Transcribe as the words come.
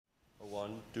1,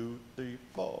 2, 3,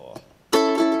 4.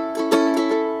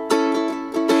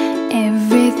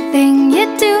 Everything you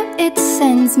do, it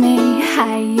sends me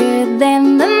higher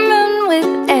than the moon.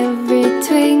 With every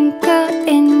twinkle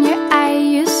in your eye,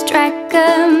 you strike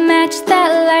a match that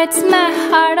lights my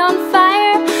heart on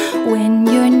fire. When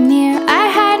you're near, I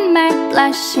hide my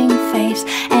blushing face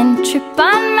and trip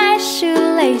on my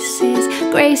shoelaces.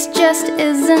 Grace just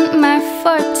isn't my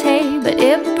forte, but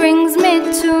it brings me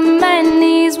to my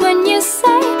knees when you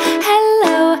say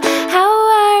hello, how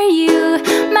are you,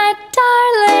 my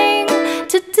darling?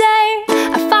 Today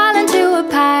I fall into a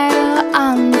pile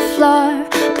on the floor.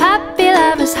 Puppy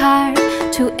love is hard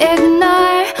to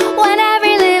ignore. When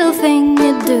every little thing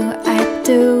you do, I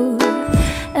do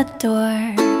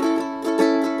adore.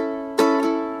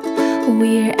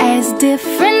 We're as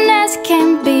different as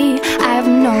can be. I've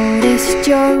noticed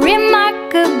you're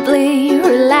remarkably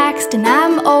relaxed and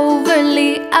I'm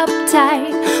overly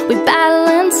uptight. We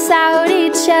balance out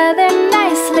each other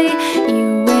nicely.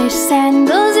 You wear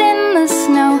sandals in the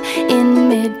snow in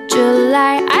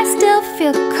mid-July. I still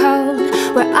feel cold.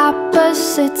 We're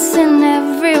opposites in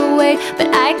every way, but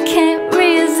I can't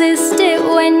resist it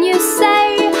when you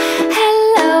say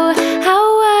hello, how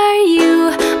are you,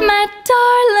 my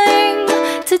darling?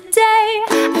 Today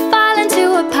I fall into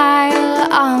a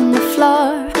pile on the floor.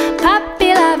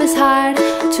 Puppy love is hard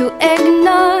to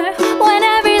ignore. When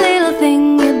every little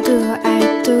thing you do, I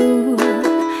do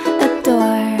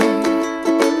adore.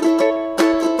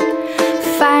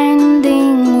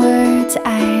 Finding words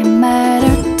I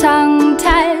mutter,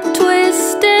 tongue-tied,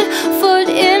 twisted, foot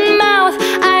in mouth,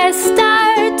 I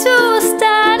start to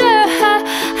stutter.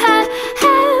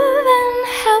 Heaven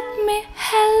help me,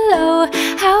 hello,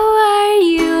 how are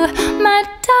you, my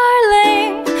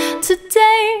darling?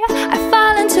 Today I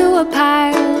fall into a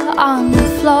pile on the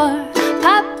floor.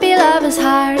 Puppy love is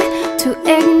hard to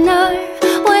ignore.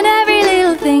 When every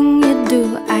little thing you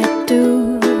do, I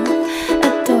do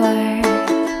adore.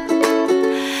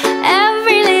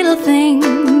 Every little thing,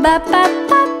 ba ba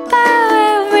ba ba.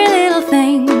 Every little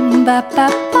thing, ba ba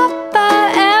ba ba.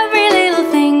 Every little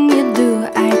thing you do,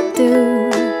 I do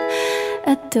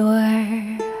adore.